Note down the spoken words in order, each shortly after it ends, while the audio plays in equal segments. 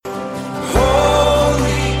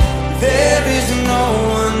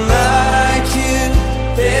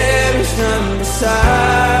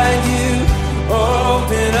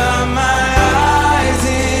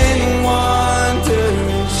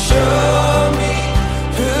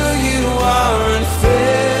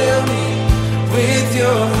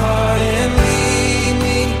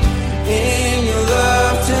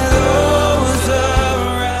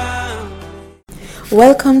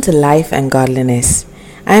Welcome to Life and Godliness.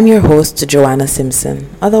 I am your host, Joanna Simpson,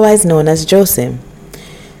 otherwise known as Josim.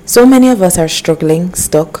 So many of us are struggling,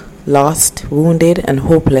 stuck, lost, wounded, and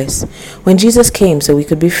hopeless when Jesus came so we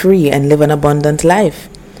could be free and live an abundant life.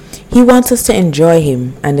 He wants us to enjoy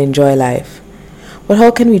Him and enjoy life. But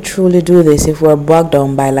how can we truly do this if we're bogged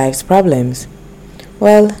down by life's problems?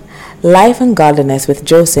 Well, Life and Godliness with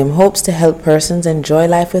Josim hopes to help persons enjoy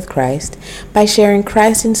life with Christ by sharing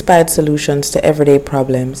Christ-inspired solutions to everyday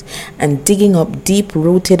problems and digging up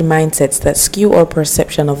deep-rooted mindsets that skew our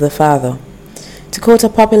perception of the Father. To quote a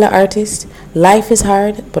popular artist, life is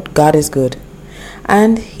hard, but God is good,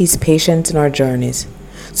 and He's patient in our journeys.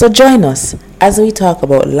 So join us as we talk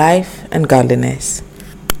about life and godliness.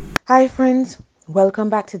 Hi friends, welcome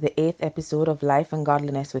back to the 8th episode of Life and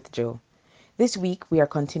Godliness with Joe. This week, we are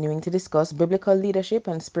continuing to discuss biblical leadership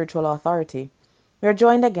and spiritual authority. We are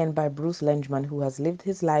joined again by Bruce Lengeman, who has lived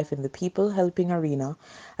his life in the people-helping arena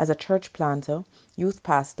as a church planter, youth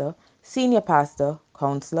pastor, senior pastor,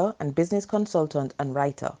 counselor, and business consultant and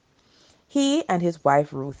writer. He and his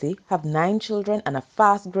wife, Ruthie, have 9 children and a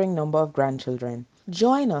fast-growing number of grandchildren.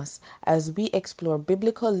 Join us as we explore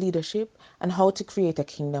biblical leadership and how to create a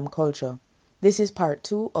kingdom culture. This is part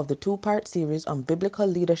 2 of the 2-part series on biblical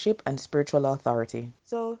leadership and spiritual authority.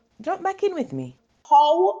 So jump back in with me.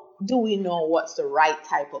 How do we know what's the right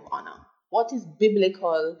type of honor? What is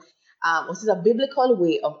biblical? What is a biblical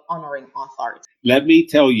way of honoring authority? Let me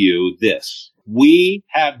tell you this. We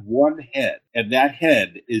have one head, and that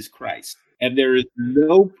head is Christ. And there is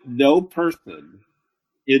no person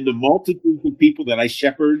in the multitudes of people that I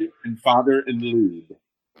shepherd and father and lead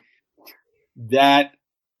that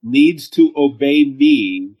needs to obey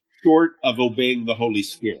me short of obeying the Holy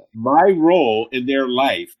Spirit. My role in their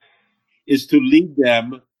life is to lead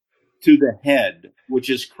them to the head, which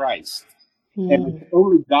is Christ. And it's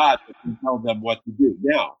only God that can tell them what to do.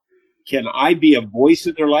 Now, can I be a voice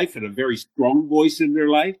in their life and a very strong voice in their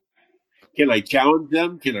life? Can I challenge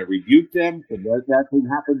them? Can I rebuke them? Can that can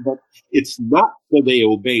happen? But it's not so they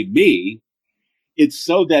obey me. It's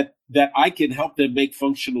so that I can help them make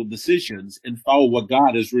functional decisions and follow what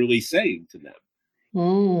God is really saying to them.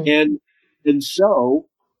 And so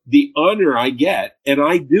the honor I get, and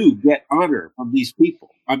I do get honor from these people.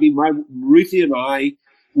 I mean, Ruthie and I,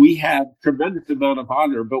 we have tremendous amount of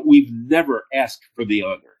honor, but we've never asked for the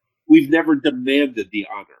honor. We've never demanded the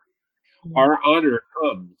honor. Our honor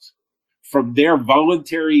comes from their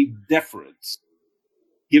voluntary deference,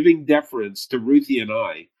 giving deference to Ruthie and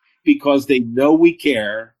I, because they know we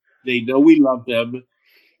care, they know we love them,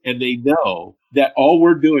 and they know that all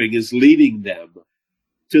we're doing is leading them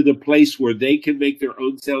to the place where they can make their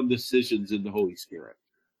own sound decisions in the Holy Spirit.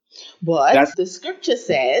 But the scripture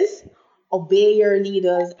says, obey your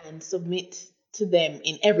leaders and submit to them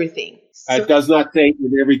in everything. It does not say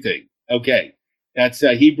in everything. Okay. That's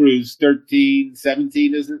Hebrews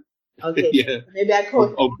 13:17, isn't it? Okay. Yeah. Maybe I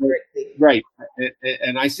quoted correctly. Right.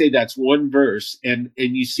 And I say that's one verse. And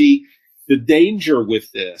you see, the danger with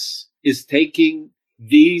this is taking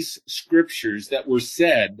these scriptures that were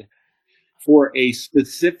said for a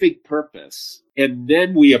specific purpose, and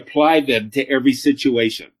then we apply them to every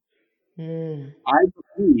situation. I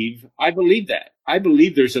believe that. I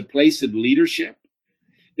believe there's a place in leadership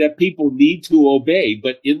that people need to obey,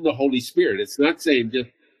 but in the Holy Spirit. It's not saying just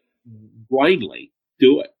blindly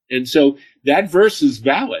do it. And so that verse is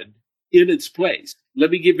valid in its place.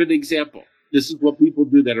 Let me give an example. This is what people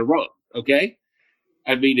do that are wrong. Okay.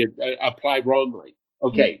 I mean, it applied wrongly.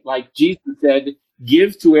 Okay. Like Jesus said,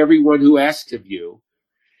 give to everyone who asks of you,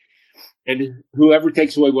 and whoever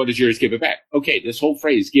takes away what is yours, give it back. Okay. This whole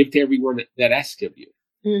phrase, give to everyone that asks of you.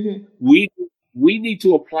 We need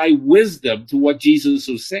to apply wisdom to what Jesus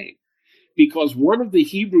was saying, because one of the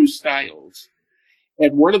Hebrew styles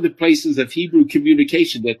and one of the places of Hebrew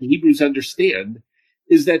communication that the Hebrews understand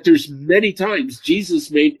is that there's many times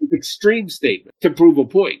Jesus made an extreme statement to prove a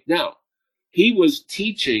point. Now, he was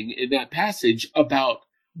teaching in that passage about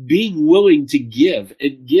being willing to give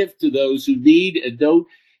and give to those who need and don't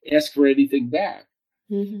ask for anything back.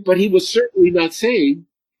 But he was certainly not saying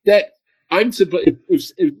that I'm supposed,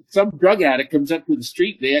 if some drug addict comes up to the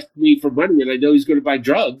street and they ask me for money and I know he's going to buy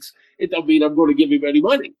drugs, it don't mean I'm going to give him any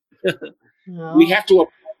money. No. We have to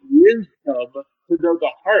apply wisdom to know the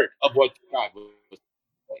heart of what God was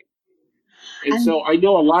saying. And so I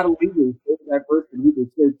know a lot of leaders take that verse in Hebrews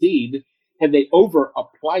 13 and they over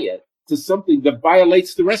apply it to something that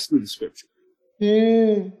violates the rest of the scripture.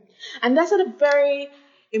 And that's a very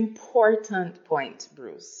important point,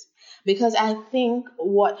 Bruce, because I think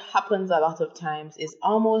what happens a lot of times is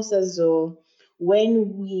almost as though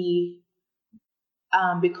when we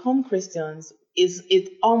become Christians, is it's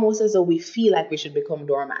almost as though we feel like we should become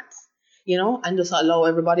doormats, and just allow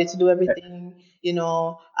everybody to do everything,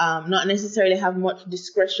 not necessarily have much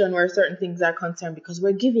discretion where certain things are concerned, because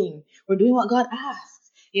we're doing what God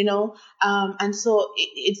asks, and so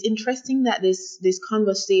it's interesting that this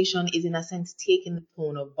conversation is in a sense taking the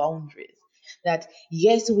tone of boundaries. That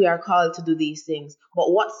yes, we are called to do these things,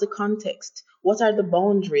 but what's the context? What are the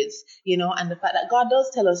boundaries? And the fact that God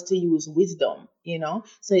does tell us to use wisdom,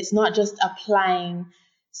 so it's not just applying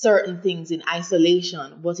certain things in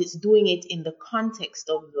isolation, but it's doing it in the context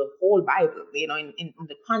of the whole Bible, in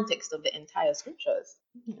the context of the entire scriptures.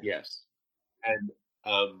 Yes. And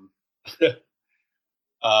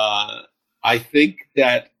I think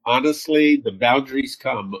that honestly, the boundaries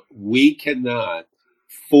come. We cannot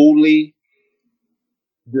fully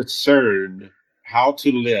discern how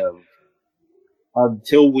to live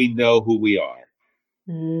until we know who we are.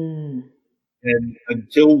 And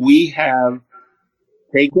until we have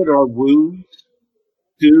taken our wounds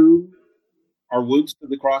to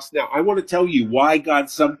the cross. Now, I want to tell you why God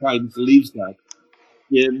sometimes leaves us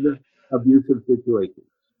in abusive situations.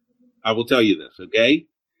 I will tell you this, okay?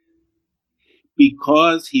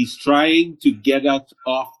 Because he's trying to get us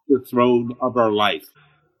off the throne of our life.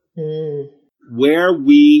 Where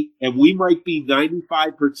we might be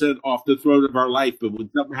 95% off the throne of our life, but when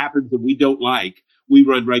something happens that we don't like, we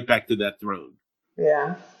run right back to that throne.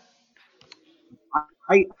 Yeah.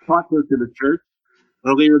 I taught this in a church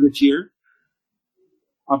earlier this year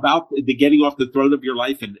about the getting off the throne of your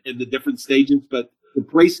life and the different stages, but the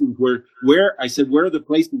places where I said, where are the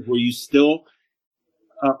places where you still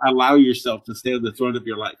allow yourself to stay on the throne of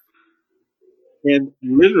your life? And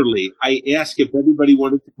literally, I asked if anybody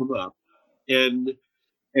wanted to come up and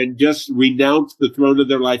just renounce the throne of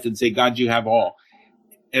their life and say, God, you have all.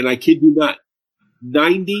 And I kid you not,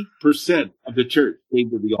 90% of the church came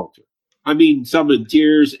to the altar. I mean, some in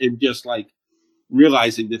tears and just like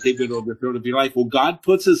realizing that they've been on the throne of your life. Well, God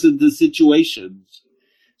puts us into situations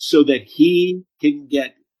so that he can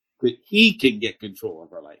get control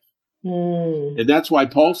of our life. And that's why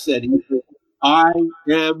Paul said, I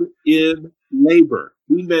am in labor.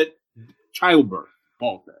 He meant childbirth,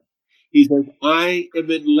 Paul said. He says, I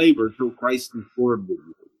am in labor till Christ is formed in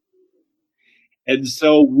you. And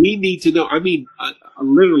so we need to know,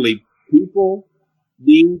 literally, people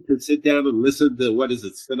need to sit down and listen to, what is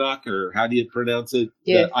it, Stenock, or how do you pronounce it?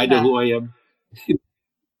 Yeah, I Know Who I Am.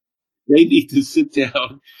 They need to sit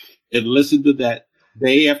down and listen to that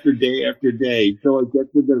day after day after day until it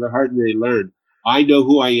gets into their heart and they learn, I know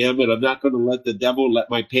who I am, and I'm not going to let the devil let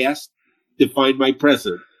my past define my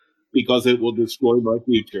present, because it will destroy my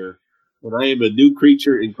future. And I am a new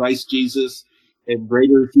creature in Christ Jesus, and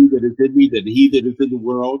greater is he that is in me than he that is in the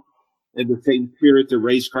world. And the same spirit that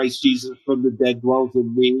raised Christ Jesus from the dead dwells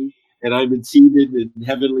in me. And I'm seated in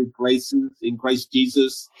heavenly places in Christ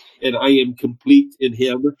Jesus, and I am complete in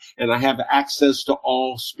him, and I have access to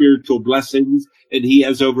all spiritual blessings, and he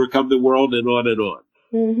has overcome the world, and on and on.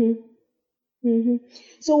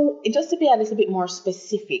 So just to be a little bit more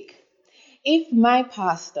specific, if my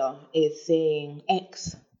pastor is saying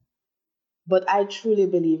X, but I truly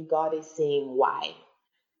believe God is saying Y,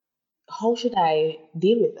 how should I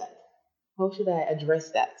deal with that? How should I address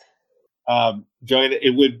that? Joanna,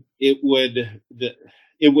 it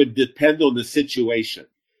would depend on the situation.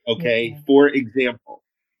 Okay. For example,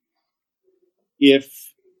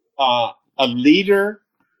 if a leader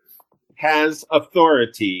has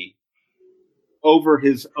authority over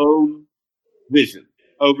his own vision,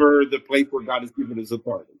 over the place where God has given his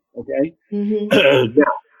authority. Okay.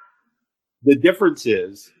 Now, the difference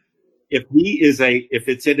is if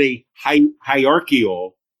it's in a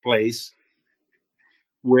hierarchical place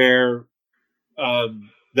where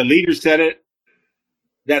the leader said it,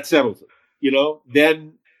 that settles it,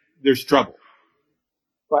 then there's trouble.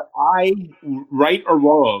 But right or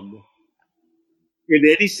wrong, in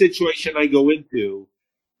any situation I go into,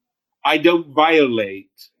 I don't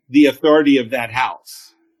violate the authority of that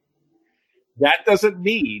house. That doesn't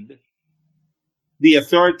mean the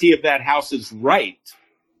authority of that house is right.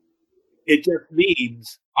 It just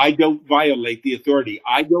means I don't violate the authority.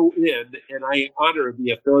 I go in and I honor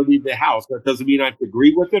the authority of the house. That doesn't mean I have to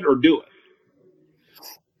agree with it or do it.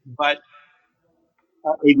 But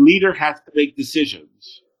a leader has to make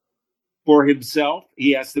decisions for himself.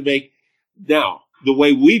 He has to make. Now, the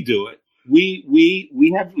way we do it,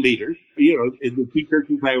 we have leaders, in the two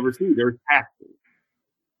churches I oversee, there's pastors.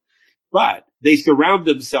 But they surround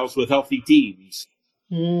themselves with healthy teams.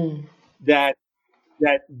 That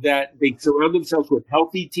they surround themselves with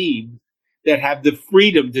healthy teams that have the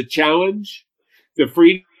freedom to challenge, the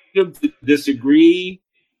freedom to disagree,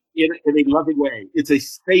 in a loving way. It's a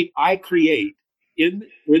safe, I create in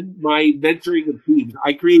my mentoring of teams,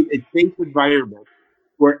 I create a safe environment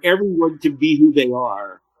where everyone can be who they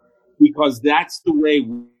are, because that's the way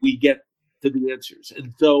we get to the answers.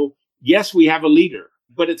 And so, yes, we have a leader,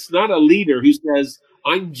 but it's not a leader who says,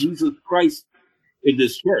 I'm Jesus Christ in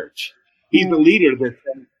this church. He's a leader that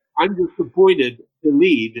says, I'm just appointed to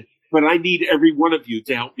lead, but I need every one of you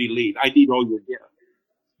to help me lead. I need all your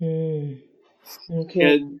gifts.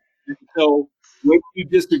 Okay. And so when you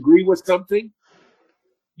disagree with something,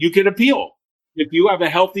 you can appeal. If you have a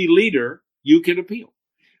healthy leader, you can appeal.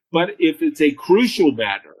 But if it's a crucial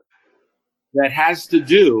matter that has to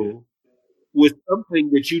do with something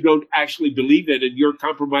that you don't actually believe in and you're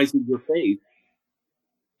compromising your faith,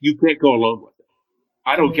 you can't go along with it.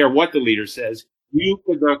 I don't care what the leader says. You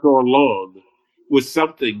cannot go along with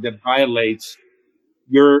something that violates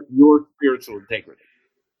your spiritual integrity.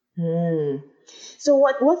 So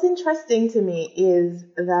what's interesting to me is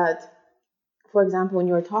that, for example, when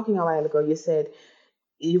you were talking a while ago, you said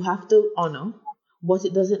you have to honor, but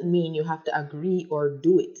it doesn't mean you have to agree or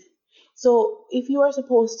do it. So if you are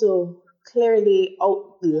supposed to clearly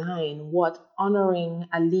outline what honoring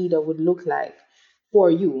a leader would look like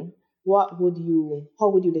for you, how would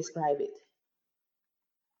you describe it?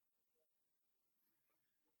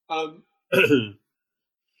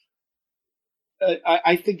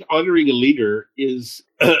 I think honoring a leader is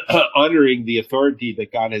honoring the authority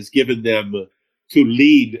that God has given them to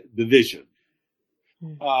lead the vision.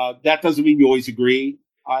 That doesn't mean you always agree.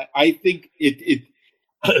 I think it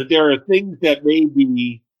there are things that may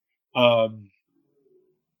be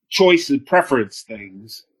choice and preference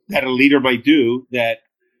things that a leader might do that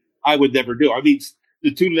I would never do. I mean,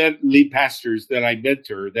 the two lead pastors that I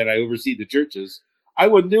mentor, that I oversee the churches, I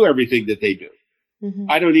wouldn't do everything that they do.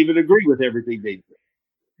 I don't even agree with everything they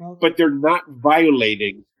do. But they're not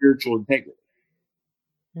violating spiritual integrity.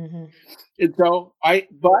 And so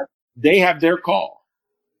but they have their call.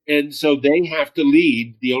 And so they have to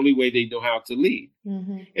lead the only way they know how to lead.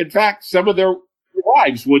 In fact, some of their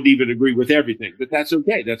wives wouldn't even agree with everything, but that's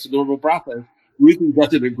okay. That's a normal process. Ruthie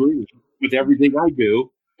doesn't agree with everything I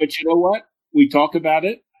do, but you know what? We talk about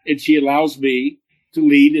it, and she allows me to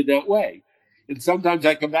lead in that way. And sometimes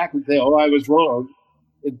I come back and say, oh, I was wrong.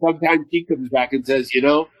 And sometimes she comes back and says,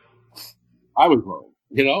 I was wrong,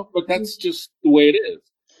 but that's just the way it is,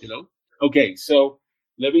 Okay, so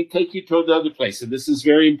let me take you to another place. And this is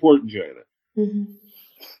very important, Joanna.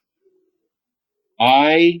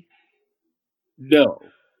 I know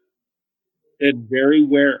and very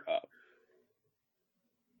aware of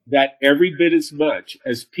that every bit as much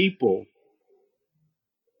as people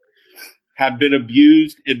have been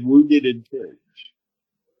abused and wounded in church,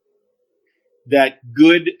 that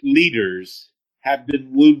good leaders have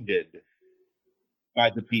been wounded by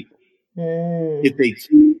the people. It's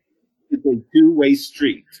a two-way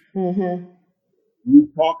street. We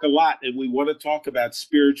talk a lot, and we want to talk about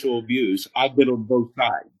spiritual abuse. I've been on both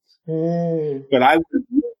sides. But I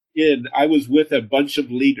was with a bunch of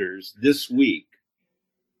leaders this week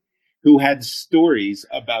who had stories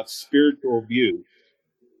about spiritual abuse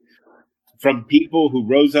from people who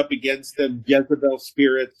rose up against them, Jezebel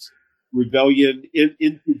spirits, rebellion,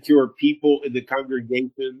 insecure people in the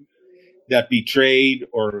congregation that betrayed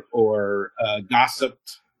or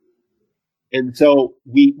gossiped. And so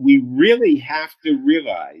we really have to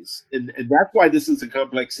realize, and that's why this is a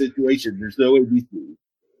complex situation. There's no ABC,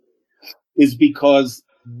 is because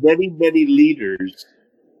many, many leaders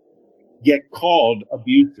get called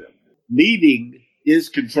abusive. Leading is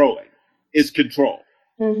controlling, is control.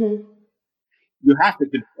 You have to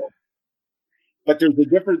control. But there's a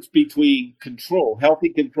difference between control, healthy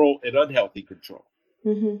control, and unhealthy control.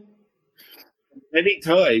 Many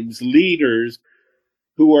times, leaders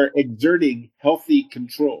who are exerting healthy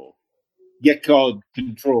control get called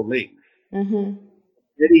controlling.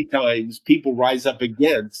 Many times, people rise up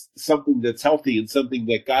against something that's healthy and something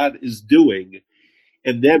that God is doing.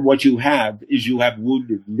 And then what you have is you have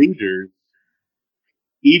wounded leaders,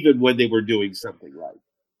 even when they were doing something right.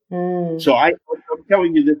 So I'm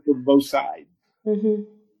telling you this from both sides.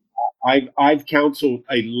 I've counseled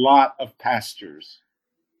a lot of pastors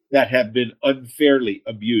that have been unfairly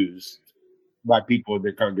abused by people in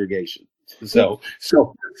their congregation. So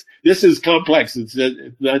this is complex. It's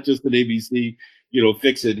not just an ABC,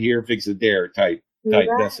 fix it here, fix it there type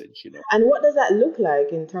message. And what does that look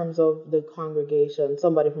like in terms of the congregation,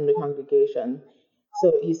 somebody from the congregation?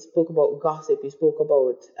 So you spoke about gossip, you spoke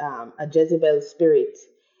about a Jezebel spirit,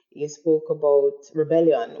 you spoke about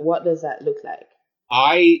rebellion. What does that look like?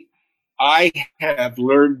 I have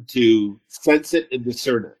learned to sense it and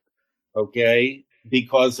discern it. Okay.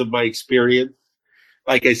 because of my experience.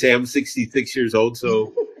 Like I say, I'm 66 years old,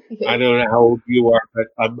 so I Yes. don't know how old you are, but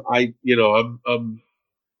I'm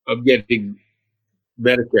getting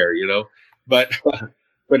Medicare, but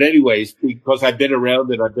but anyways, because I've been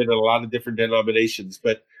around and I've been in a lot of different denominations,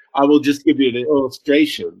 but I will just give you an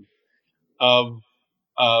illustration of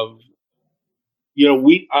of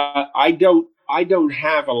I don't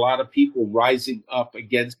have a lot of people rising up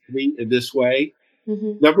against me in this way.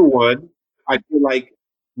 Mm-hmm. Number one, I feel like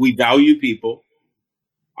we value people.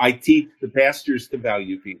 I teach the pastors to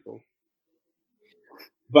value people,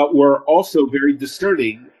 but we're also very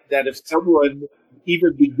discerning that if someone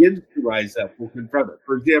even begins to rise up, we'll confront it.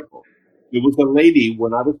 For example, there was a lady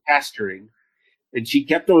when I was pastoring, and she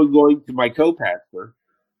kept on going to my co-pastor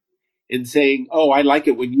and saying, "Oh, I like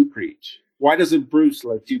it when you preach. Why doesn't Bruce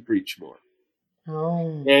let you preach more?"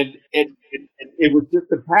 Oh. And it was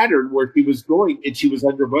just a pattern where she was going and she was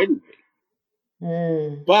undermining me.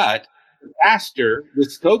 Mm. But the pastor,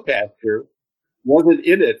 this co-pastor, wasn't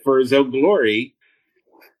in it for his own glory.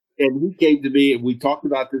 And he came to me and we talked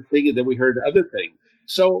about this thing and then we heard other things.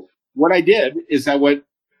 So what I did is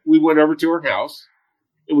we went over to her house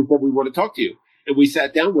and we said, "We want to talk to you." And we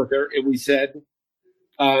sat down with her and we said,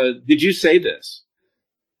 "Did you say this?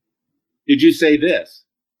 Did you say this?"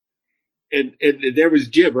 And there was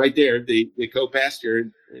Jim right there, the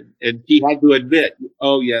co-pastor, and he had to admit,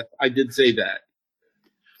 "Oh yes, I did say that."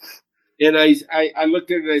 And I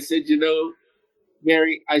looked at her and I said,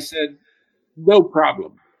 "Mary," I said, "no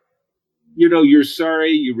problem. You're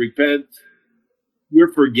sorry, you repent,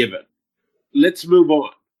 you're forgiven. Let's move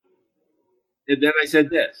on." And then I said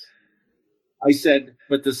this. I said,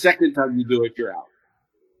 "But the second time you do it, you're out."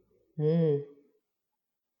 Mm.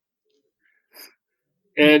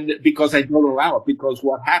 And because I don't allow it, because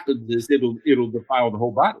what happens is it'll defile the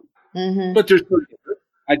whole body. Mm-hmm. But there's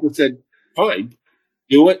I just said, "Fine,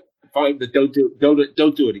 do it. Fine, but don't do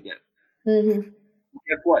it again." Mm-hmm.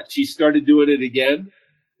 Guess what? She started doing it again,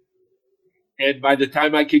 and by the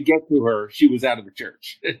time I could get to her, she was out of the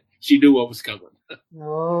church. She knew what was coming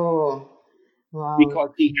Oh. Wow.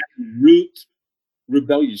 because she had root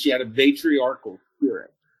rebellion. She had a matriarchal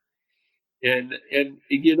spirit, and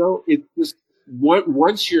it's just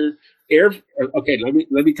once you're okay.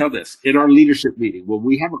 Let me tell this. In our leadership meeting, when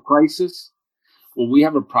we have a crisis, when we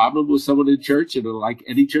have a problem with someone in church, and like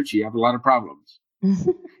any church, you have a lot of problems.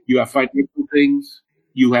 You have financial things.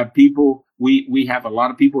 You have people. We have a lot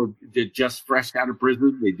of people that just fresh out of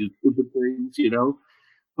prison. They do stupid things,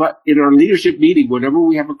 But in our leadership meeting, whenever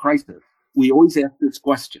we have a crisis, we always ask this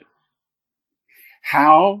question: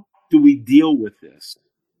 how do we deal with this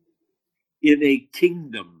in a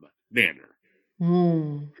kingdom manner?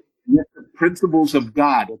 Mm. With the principles of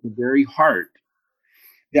God at the very heart,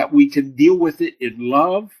 that we can deal with it in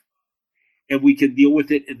love, and we can deal with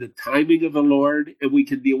it in the timing of the Lord, and we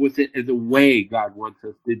can deal with it in the way God wants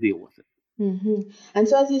us to deal with it. Mm-hmm. And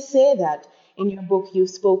so, as you say that in your book, you've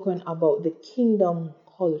spoken about the kingdom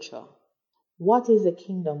culture. What is a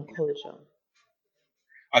kingdom culture?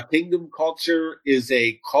 A kingdom culture is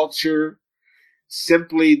a culture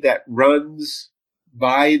simply that runs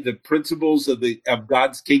by the principles of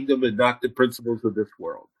God's kingdom and not the principles of this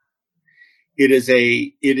world. It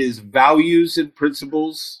is values and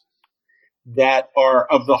principles that are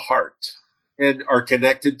of the heart and are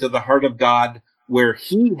connected to the heart of God, where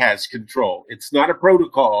He has control. It's not a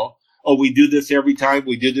protocol. Oh, we do this every time.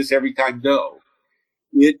 We do this every time. No,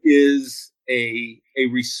 it is a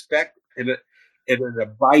respect and an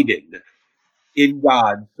abiding in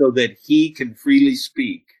God, so that He can freely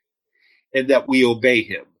speak and that we obey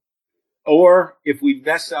Him. Or if we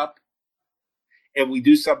mess up and we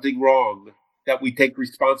do something wrong, that we take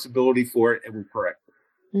responsibility for it and we correct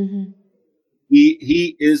it. Mm-hmm.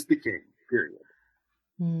 He is the King, period.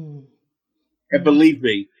 Mm. And believe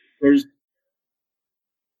me, there's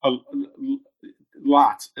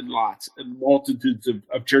lots and lots and multitudes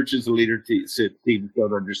of churches and leadership teams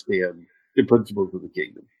don't understand the principles of the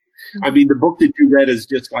kingdom. Mm-hmm. I mean, the book that you read is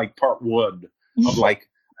just like part one of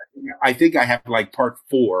I think I have like part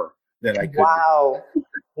 4 that I could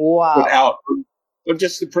put out of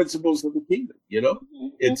just the principles of the kingdom. Mm-hmm.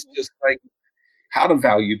 It's just like how to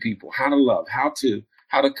value people, how to love, how to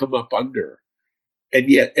come up under, and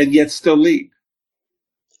yet still lead.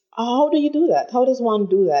 How do you do that? How does one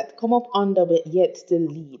do that? Come up under, but yet still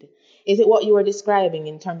lead. Is it what you were describing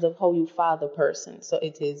in terms of how you father person? So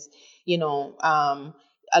it is,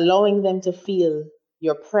 allowing them to feel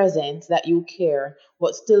your presence, that you care,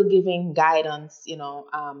 but still giving guidance,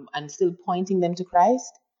 and still pointing them to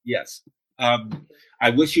Christ? Yes. I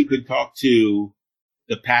wish you could talk to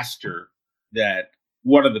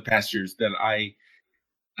one of the pastors that I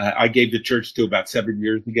I gave the church to about 7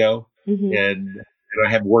 years ago, Mm-hmm. and I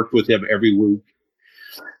have worked with him every week.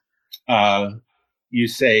 You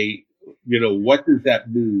say, what does that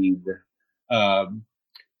mean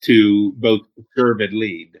to both serve and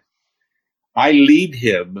lead? I lead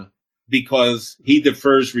him because he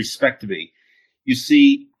defers respect to me. You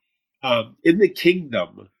see, in the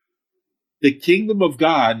kingdom of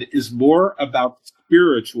God is more about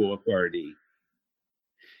spiritual authority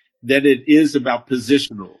than it is about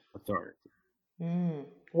positional authority.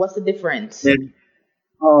 What's the difference? And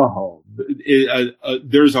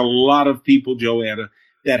there's a lot of people, Joanna,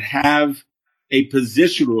 that have a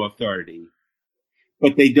positional authority,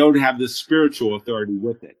 but they don't have the spiritual authority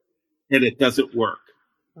with it, and it doesn't work.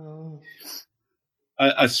 Oh.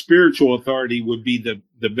 A spiritual authority would be the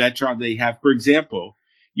metron they have. For example,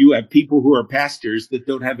 you have people who are pastors that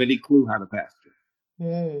don't have any clue how to pastor.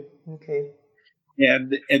 Okay.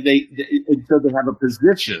 And so they have a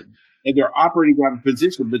position, and they're operating on a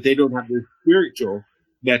position, but they don't have the spiritual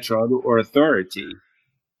metron or authority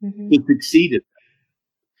to succeed in that.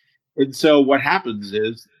 And so what happens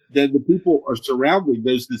is then the people are surrounding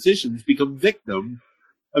those decisions become victims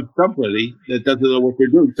of somebody that doesn't know what they're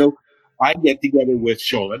doing. So I get together with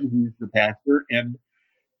Sean, who's the pastor,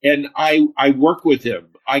 and I work with him.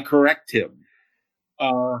 I correct him.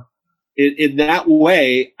 In that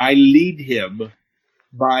way, I lead him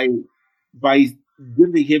by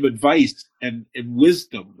giving him advice and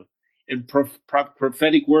wisdom and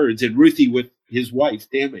prophetic words, and Ruthie with his wife,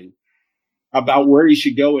 Tammy, about where he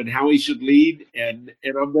should go and how he should lead. And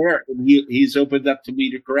I'm there, and he's opened up to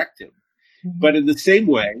me to correct him. But in the same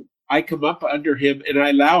way, I come up under him and I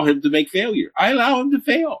allow him to make failure. I allow him to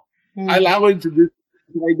fail. I allow him to do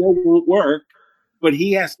what I know won't work, but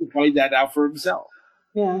he has to find that out for himself.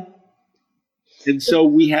 Yeah. And so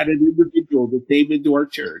we had an individual that came into our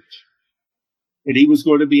church, and he was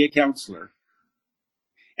going to be a counselor.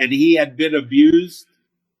 And he had been abused.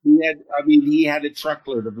 He had a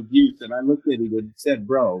truckload of abuse. And I looked at him and said,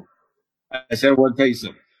 bro, I said, I want to tell you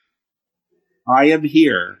something. I am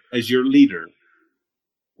here as your leader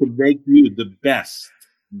to make you the best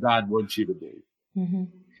God wants you to be.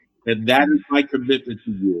 And that is my commitment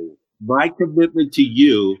to you. My commitment to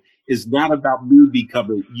you is not about me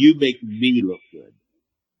becoming, you make me look good.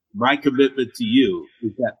 My commitment to you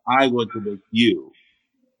is that I want to make you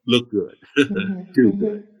look good. Do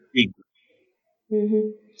good. Be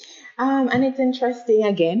good. And it's interesting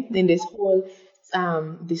again in this whole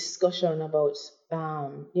discussion about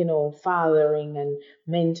fathering and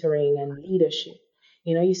mentoring and leadership.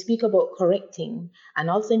 You speak about correcting, and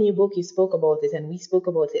also in your book you spoke about it, and we spoke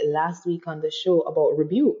about it last week on the show about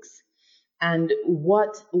rebukes. And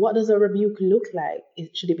what does a rebuke look like?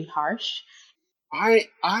 Should it be harsh? I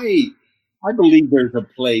believe there's a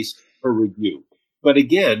place for rebuke, but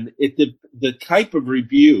again, the type of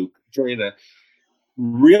rebuke, Joanna,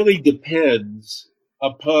 really depends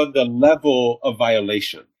upon the level of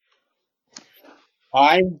violation.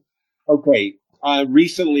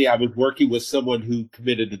 Recently I was working with someone who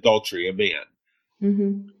committed adultery, a man.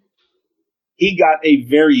 He got a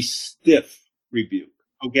very stiff rebuke.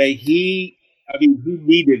 Okay. He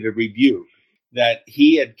needed a rebuke that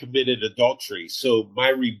he had committed adultery. So my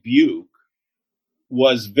rebuke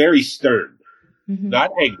was very stern,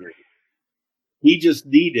 not angry. He just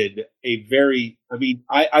needed a very,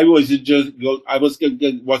 I wasn't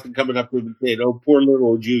coming up to him and saying, oh, poor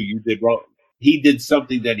little Jew, you did wrong. He did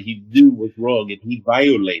something that he knew was wrong, and he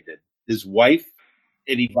violated his wife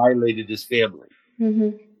and he violated his family.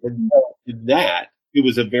 And so in that, it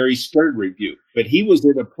was a very stern rebuke, but he was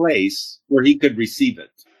in a place where he could receive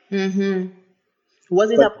it.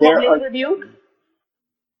 Was it a public rebuke?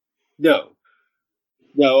 No,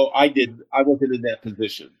 I wasn't in that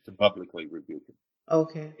position to publicly rebuke him.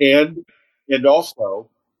 Okay. And also,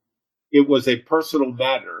 it was a personal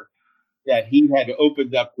matter that he had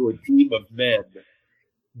opened up to a team of men,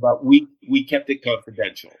 but we kept it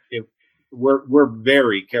confidential. We're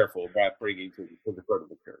very careful about bringing to the front of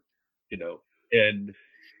the church, and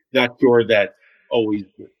not sure that's always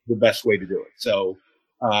the best way to do it. So,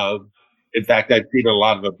 in fact, I've seen a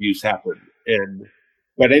lot of abuse happen.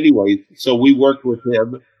 But anyway, so we worked with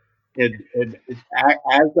him, and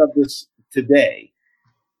as of this today,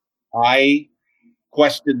 I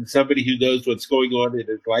question somebody who knows what's going on in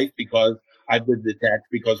his life, because I've been detached,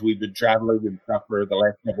 because we've been traveling and stuff for the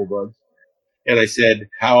last couple months. And I said,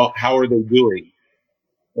 how are they doing?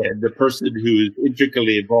 And the person who is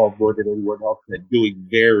intricately involved more than anyone else said, doing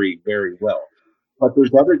very, very well. But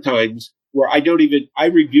there's other times where I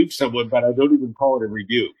rebuke someone, but I don't even call it a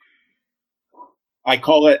rebuke. I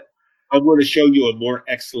call it, I'm going to show you a more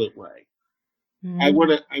excellent way. I want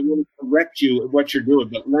to correct you in what you're doing,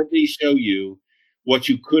 but let me show you what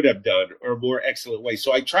you could have done or a more excellent way.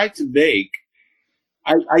 So I try to make,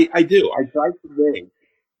 I do, I try to make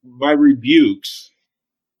my rebukes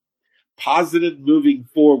positive moving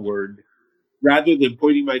forward rather than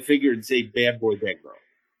pointing my finger and say, bad boy, bad girl.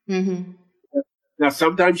 Mm-hmm. Now,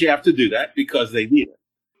 sometimes you have to do that because they need it.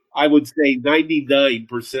 I would say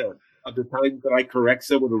 99% of the times that I correct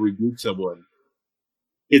someone or rebuke someone,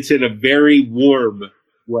 it's in a very warm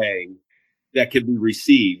way that can be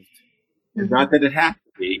received. And not that it has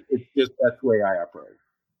to be, it's just that's the way I operate.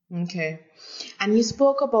 Okay. And you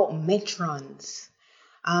spoke about metrons.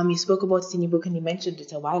 You spoke about it in your book and you mentioned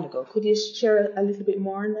it a while ago. Could you share a little bit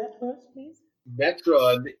more on that for us, please?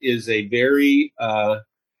 Metron is a very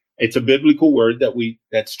it's a biblical word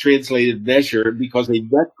that's translated measure, because a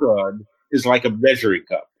metron is like a measuring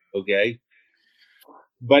cup, okay?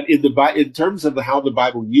 But in terms of how the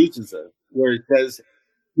Bible uses it, where it says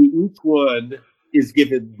to each one is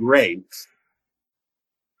given grace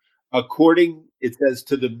according, it says,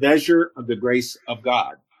 to the measure of the grace of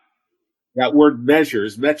God. That word measure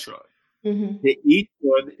is metron. Mm-hmm. To each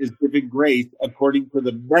one is given grace according to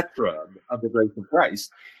the metron of the grace of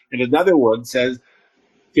Christ. And another one says,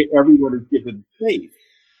 to everyone is given faith,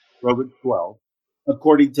 Romans 12,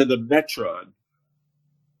 according to the metron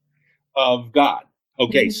of God.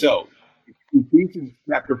 Okay, so Ephesians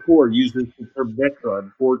chapter 4 uses the term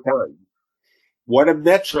metron 4 times. What a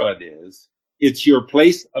metron is, it's your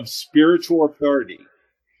place of spiritual authority.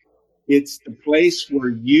 It's the place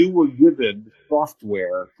where you were given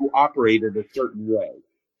software to operate in a certain way.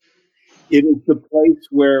 It is the place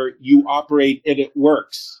where you operate and it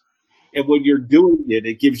works. And when you're doing it,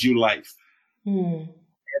 it gives you life.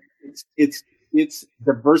 It's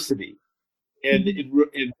diversity. And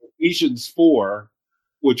in Ephesians 4,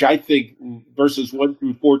 which I think verses 1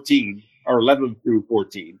 through 14, or 11 through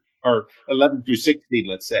 14, or 11 through 16,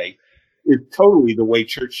 let's say, is totally the way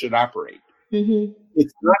church should operate. Mm-hmm.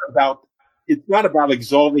 It's not about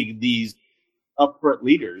exalting these upfront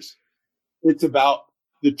leaders. It's about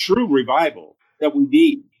the true revival that we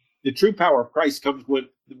need. The true power of Christ comes when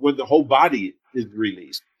the whole body is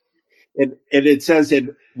released. And it says,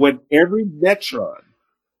 when every metron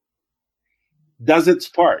does its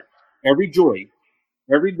part, every joint,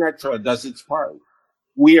 every metron does its part,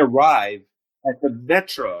 we arrive at the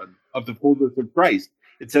metron of the fullness of Christ.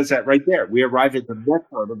 It says that right there. We arrive at the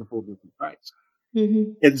metron of the fullness of Christ.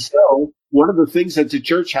 Mm-hmm. And so one of the things that the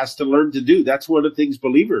church has to learn to do, that's one of the things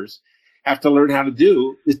believers have to learn how to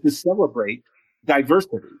do, is to celebrate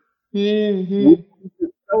diversity. Mm-hmm. We need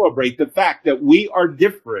to celebrate the fact that we are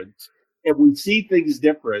different and we see things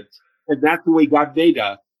different, and that's the way God made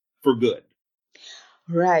us for good.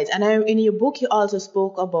 Right. And in your book, you also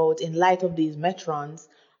spoke about, in light of these metrons,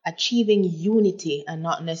 achieving unity and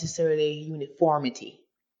not necessarily uniformity.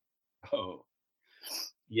 Oh,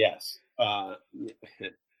 yes. I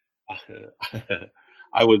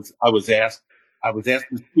was asked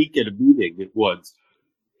to speak at a meeting once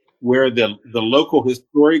where the local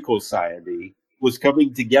historical society was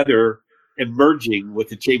coming together and merging with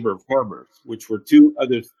the Chamber of Commerce, which were two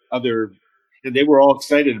other, and they were all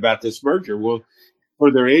excited about this merger. Well,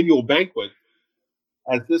 for their annual banquet,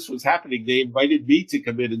 as this was happening, they invited me to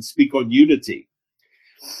come in and speak on unity,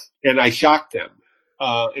 and I shocked them.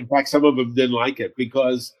 In fact, some of them didn't like it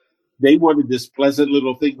because they wanted this pleasant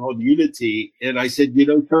little thing called unity. And I said,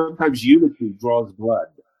 sometimes unity draws blood.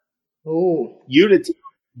 Oh. Unity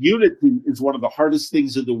is one of the hardest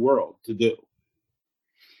things in the world to do.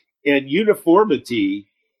 And uniformity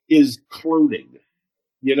is cloning.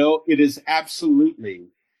 It is absolutely,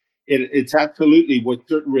 it's absolutely what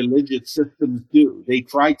certain religious systems do. They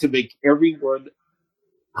try to make everyone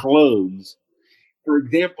clones. For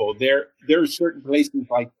example, there are certain places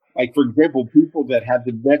like for example, people that have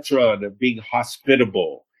the metron of being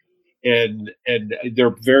hospitable and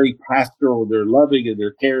they're very pastoral, they're loving and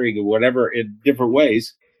they're caring and whatever in different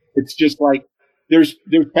ways. It's just like there's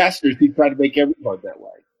pastors who try to make everyone that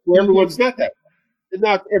way. Well, everyone's not that way. And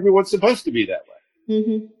not everyone's supposed to be that way.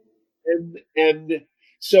 Mm-hmm. And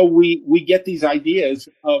so we get these ideas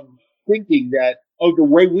of thinking that, the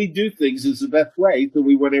way we do things is the best way, so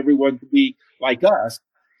we want everyone to be like us,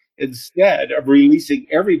 instead of releasing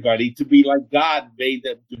everybody to be like God made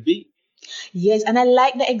them to be. Yes, and I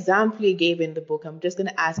like the example you gave in the book. I'm just going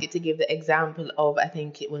to ask you to give the example of, I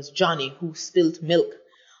think it was Johnny who spilled milk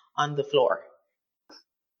on the floor.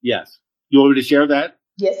 Yes. You want me to share that?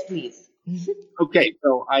 Yes, please. Okay,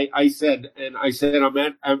 so I said I'm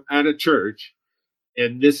at a church,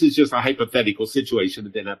 and this is just a hypothetical situation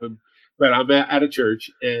that didn't happen, but I'm at a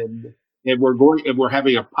church, and and we're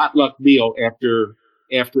having a potluck meal after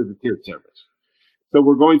the church service. So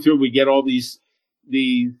we're going through, we get all these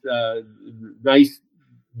nice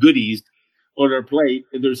goodies on our plate,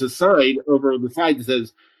 and there's a sign over on the side that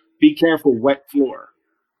says, "Be careful, wet floor."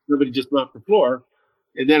 Somebody just mopped the floor,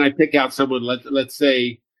 and then I pick out someone. Let's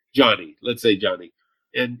say Johnny.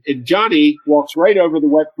 And Johnny walks right over the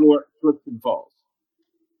wet floor, slips and falls,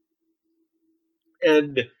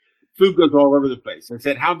 and food goes all over the place. I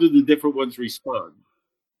said, "How do the different ones respond?"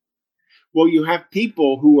 Well, you have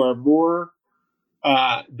people who are more.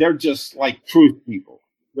 They're just like truth people.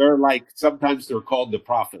 They're like, sometimes they're called the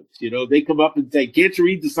prophets. They come up and say, "Can't you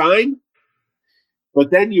read the sign?" But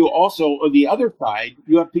then you also, on the other side,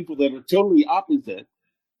 you have people that are totally opposite,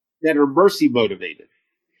 that are mercy motivated.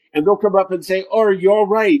 And they'll come up and say, "Oh, are you all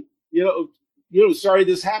right? Sorry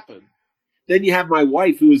this happened." Then you have my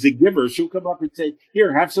wife, who is a giver. She'll come up and say,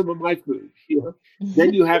 "Here, have some of my food."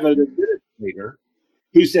 Then you have an administrator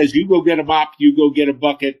who says, "You go get a mop, you go get a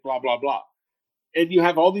bucket, blah, blah, blah." And you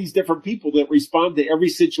have all these different people that respond to every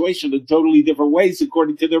situation in totally different ways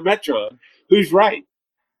according to their metron. Who's right?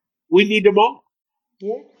 We need them all.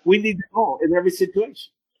 Yeah. We need them all in every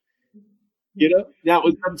situation. Now,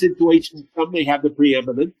 in some situations, some may have the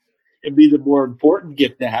preeminence and be the more important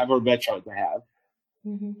gift to have or metron to have.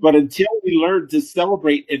 Mm-hmm. But until we learn to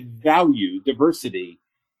celebrate and value diversity,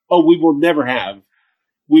 we will never have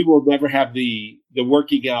the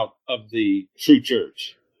working out of the true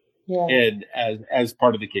church. Yeah. And as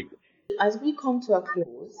part of the kingdom. As we come to a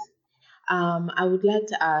close, I would like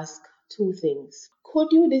to ask two things. Could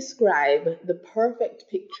you describe the perfect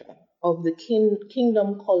picture of the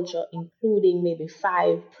kingdom culture, including maybe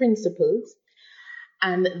 5 principles,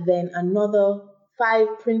 and then another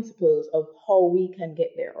 5 principles of how we can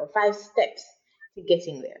get there, or 5 steps to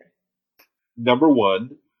getting there? Number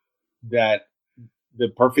one, that the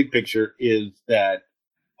perfect picture is that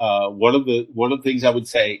one of the things I would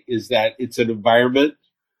say is that it's an environment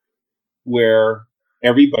where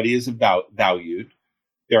everybody is valued.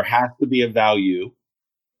 There has to be a value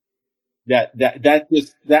that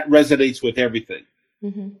resonates with everything.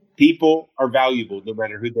 Mm-hmm. People are valuable no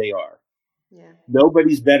matter who they are. Yeah.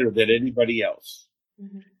 Nobody's better than anybody else.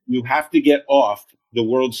 Mm-hmm. You have to get off the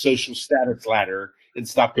world's social status ladder and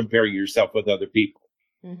stop comparing yourself with other people.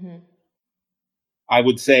 Mm-hmm. I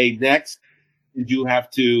would say next, you have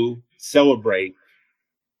to celebrate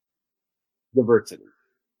diversity.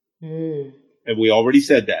 Mm. And we already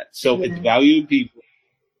said that. So Yeah. It's valuing people.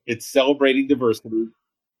 It's celebrating diversity.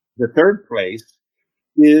 The third place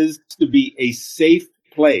is to be a safe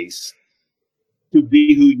place to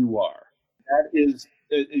be who you are. That is,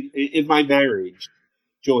 in my marriage,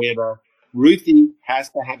 Joanna, Ruthie has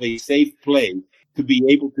to have a safe place to be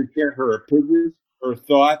able to share her opinions, her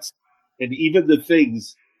thoughts, and even the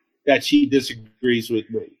things that she disagrees with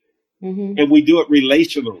me. Mm-hmm. And we do it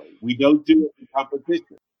relationally. We don't do it in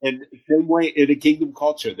competition. And the same way in a kingdom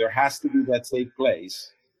culture, there has to be that safe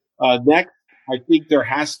place. Next, I think there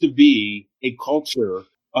has to be a culture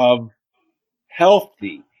of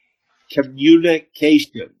healthy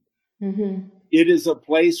communication. Mm-hmm. It is a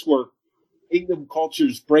place where kingdom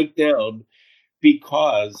cultures break down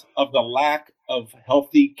because of the lack of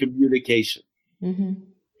healthy communication. Mm-hmm.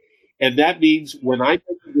 And that means when I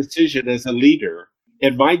make a decision as a leader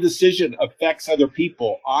and my decision affects other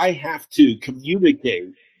people, I have to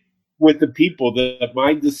communicate with the people that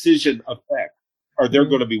my decision affects, or they're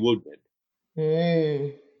going to be wounded.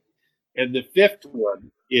 Mm. And the fifth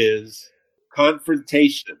one is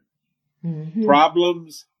confrontation. Mm-hmm.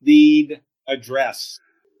 Problems need address.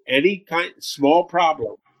 Any kind small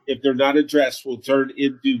problem, if they're not addressed, will turn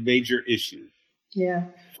into major issues. Yeah.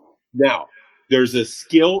 Now, there's a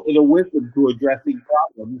skill and a wisdom to addressing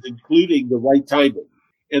problems, including the right timing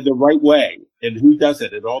and the right way and who does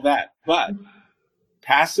it and all that. But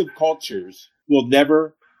passive cultures will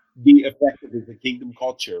never be effective as a kingdom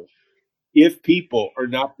culture if people are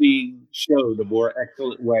not being shown a more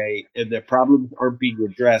excellent way and the problems aren't being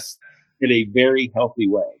addressed in a very healthy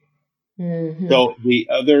way. Mm-hmm. So the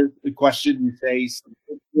other question you say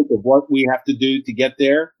of what we have to do to get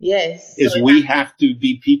there, yes, is we have to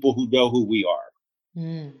be people who know who we are.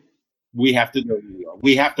 Mm. We have to know who we are.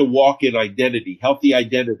 We have to walk in identity, healthy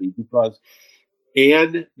identity,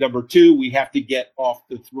 and number 2, we have to get off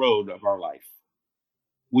the throne of our life.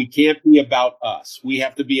 We can't be about us. We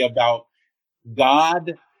have to be about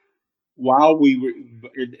God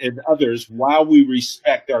and others while we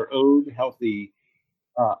respect our own healthy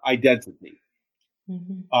identity.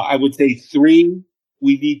 Mm-hmm. I would say 3,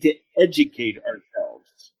 we need to educate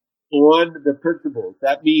ourselves on the principles.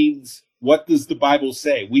 That means, what does the Bible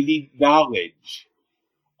say? We need knowledge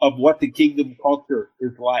of what the kingdom culture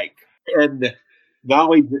is like. And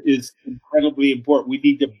knowledge is incredibly important. We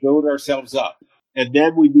need to build ourselves up. And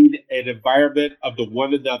then we need an environment of the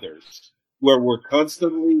one another's where we're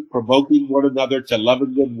constantly provoking one another to love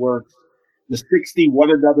and good works. The 60 one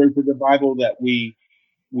another's in the Bible that we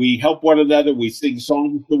help one another, we sing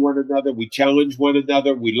songs to one another, we challenge one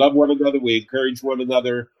another, we love one another, we encourage one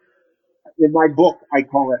another. In my book, I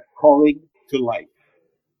call it Calling to Life.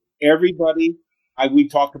 Everybody, we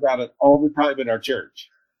talk about it all the time in our church.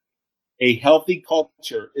 A healthy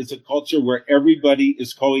culture is a culture where everybody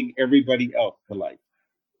is calling everybody else to life,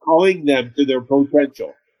 calling them to their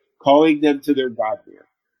potential, calling them to their God-fear.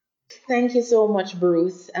 Thank you so much,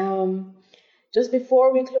 Bruce. Just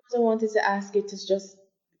before we close, I wanted to ask you to just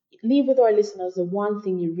leave with our listeners the one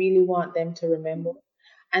thing you really want them to remember,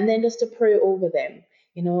 and then just to pray over them.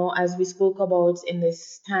 You know, as we spoke about in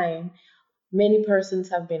this time, many persons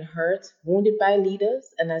have been hurt, wounded by leaders,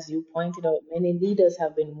 and as you pointed out, many leaders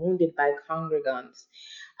have been wounded by congregants.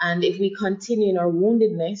 And if we continue in our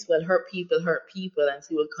woundedness, well, hurt people, and so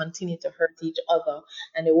we will continue to hurt each other,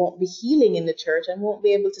 and there won't be healing in the church, and won't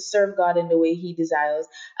be able to serve God in the way He desires,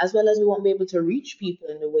 as well as we won't be able to reach people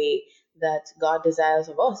in the way that God desires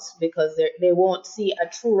of us, because they won't see a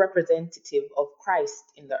true representative of Christ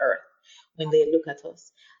in the earth when they look at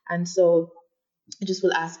us. And so I just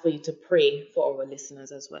will ask for you to pray for our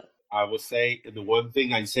listeners as well. I will say, and the one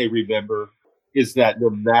thing I say, remember, is that no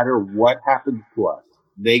matter what happens to us,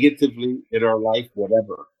 negatively in our life,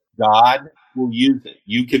 whatever, God will use it.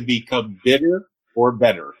 You can become bitter or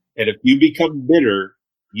better. And if you become bitter,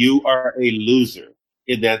 you are a loser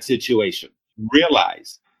in that situation.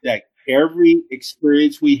 Realize that every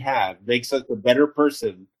experience we have makes us a better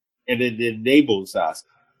person, and it enables us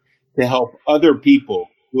to help other people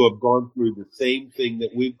who have gone through the same thing that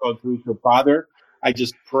we've gone through. So, Father, I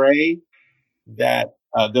just pray that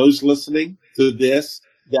those listening to this,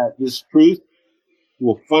 that this truth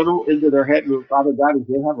will funnel into their head. And Father God, if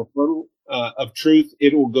they have a funnel of truth,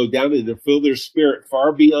 it will go down and fill their spirit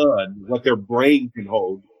far beyond what their brain can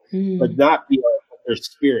hold, but not beyond what their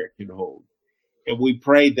spirit can hold. And we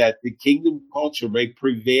pray that the kingdom culture may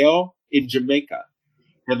prevail in Jamaica.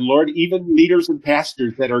 And Lord, even leaders and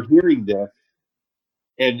pastors that are hearing this,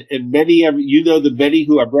 and many of you know the many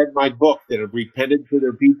who have read my book that have repented to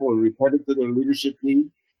their people and repented to their leadership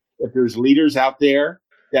team. If there's leaders out there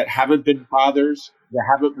that haven't been fathers, that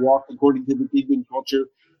haven't walked according to the kingdom culture,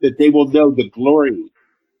 that they will know the glory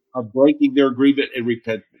of breaking their agreement and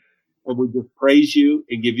repenting. And we just praise you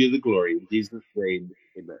and give you the glory. In Jesus' name,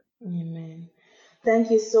 amen. Amen.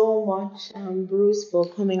 Thank you so much, Bruce, for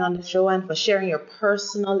coming on the show and for sharing your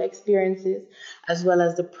personal experiences as well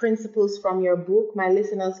as the principles from your book. My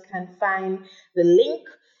listeners can find the link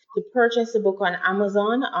to purchase the book on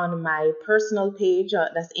Amazon on my personal page.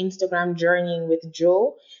 That's Instagram Journeying with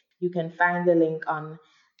Joe. You can find the link on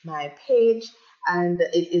my page, and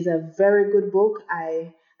it is a very good book.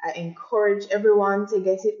 I encourage everyone to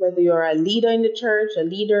get it, whether you're a leader in the church, a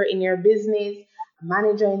leader in your business, a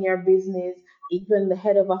manager in your business, even the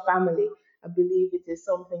head of a family. I believe it is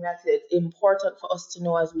something that is important for us to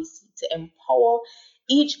know as we seek to empower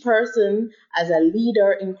each person as a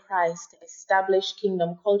leader in Christ to establish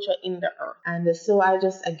kingdom culture in the earth. And so I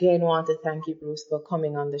just again want to thank you, Bruce, for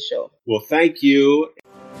coming on the show. Well, thank you.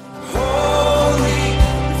 Holy,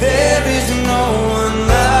 there is no one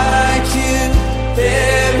like you.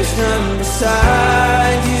 There is none beside.